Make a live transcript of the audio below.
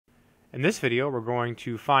In this video, we're going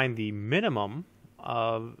to find the minimum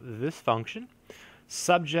of this function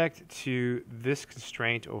subject to this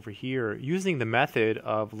constraint over here using the method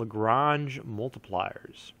of Lagrange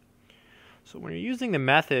multipliers. So when you're using the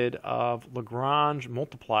method of Lagrange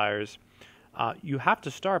multipliers, you have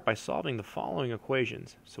to start by solving the following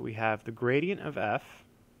equations. So we have the gradient of f,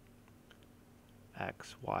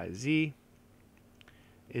 x, y, z,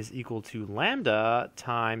 is equal to lambda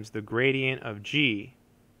times the gradient of g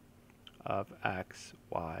of x,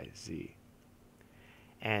 y, z.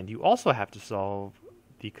 And you also have to solve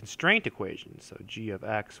the constraint equation, so g of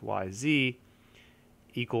x, y, z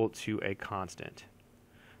equal to a constant.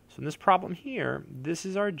 So in this problem here, this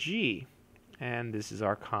is our g, and this is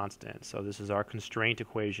our constant. So this is our constraint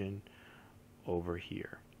equation over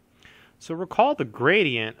here. So recall the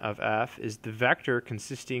gradient of f is the vector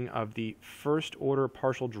consisting of the first order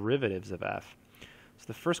partial derivatives of f. So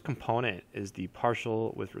the first component is the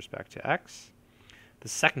partial with respect to x. The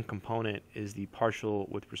second component is the partial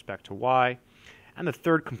with respect to y. And the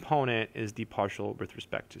third component is the partial with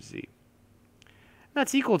respect to z. And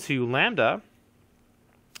that's equal to lambda.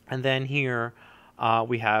 And then here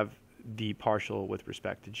we have the partial with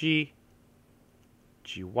respect to g,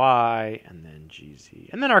 gy, and then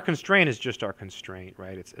gz. And then our constraint is just our constraint,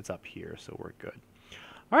 right? It's up here, so we're good.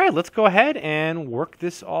 All right, let's go ahead and work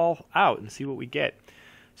this all out and see what we get.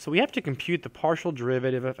 So we have to compute the partial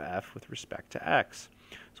derivative of f with respect to x.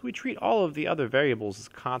 So we treat all of the other variables as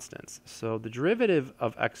constants. So the derivative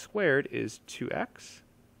of x squared is 2x.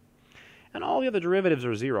 And all the other derivatives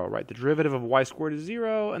are 0, right? The derivative of y squared is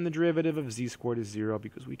 0, and the derivative of z squared is 0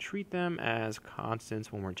 because we treat them as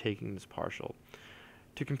constants when we're taking this partial.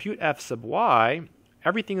 To compute f sub y,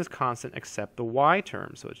 everything is constant except the y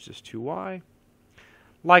term, so it's just 2y.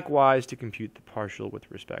 Likewise, to compute the partial with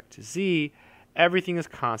respect to z, everything is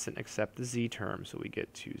constant except the z term, so we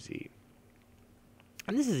get 2z.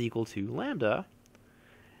 And this is equal to lambda.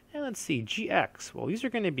 And let's see, gx. Well, these are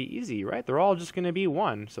going to be easy, right? They're all just going to be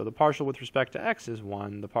 1. So the partial with respect to x is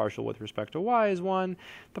 1. The partial with respect to y is 1.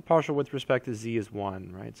 The partial with respect to z is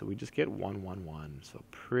 1, right? So we just get 1, 1, 1. So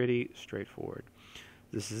pretty straightforward.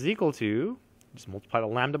 This is equal to, just multiply the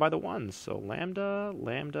lambda by the 1s. So lambda,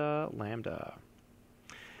 lambda, lambda.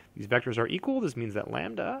 These vectors are equal. This means that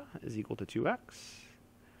lambda is equal to 2x.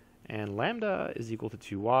 And lambda is equal to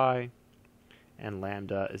 2y. And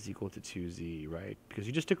lambda is equal to 2z, right? Because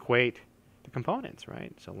you just equate the components,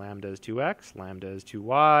 right? So lambda is 2x, lambda is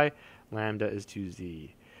 2y, lambda is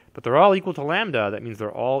 2z. But they're all equal to lambda. That means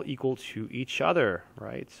they're all equal to each other,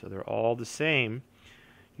 right? So they're all the same.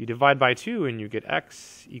 You divide by 2 and you get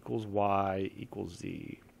x equals y equals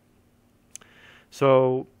z.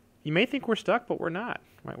 So you may think we're stuck, but we're not,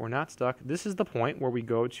 right? We're not stuck. This is the point where we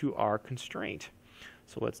go to our constraint.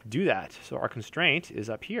 So let's do that. So our constraint is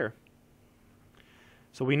up here.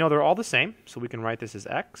 So we know they're all the same, so we can write this as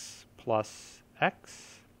x plus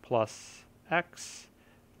x plus x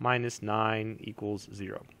minus 9 equals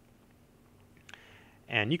 0.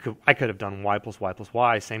 And I could have done y plus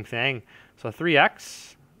y, same thing. So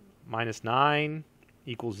 3x minus 9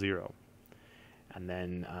 equals 0. And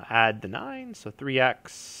then add the 9, so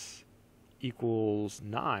 3x equals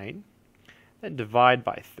 9. Then divide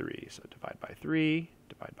by 3. So divide by 3,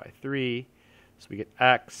 divide by 3. So we get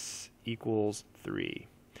x equals 3.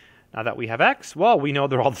 Now that we have x, well, we know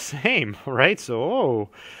they're all the same, right? So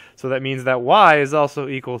that means that y is also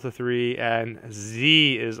equal to 3 and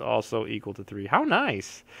z is also equal to 3. How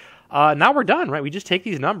nice. Now we're done, right? We just take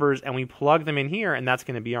these numbers and we plug them in here, and that's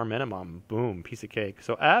going to be our minimum. Boom, piece of cake.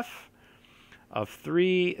 So f of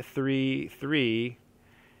 3, 3, 3.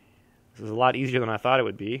 This is a lot easier than I thought it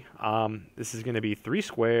would be. This is going to be 3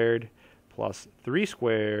 squared plus 3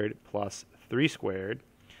 squared plus 3 squared.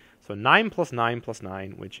 So 9 plus 9 plus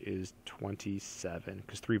 9, which is 27,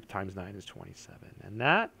 because 3 times 9 is 27. And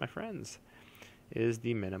that, my friends, is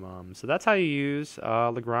the minimum. So that's how you use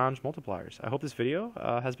Lagrange multipliers. I hope this video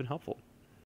has been helpful.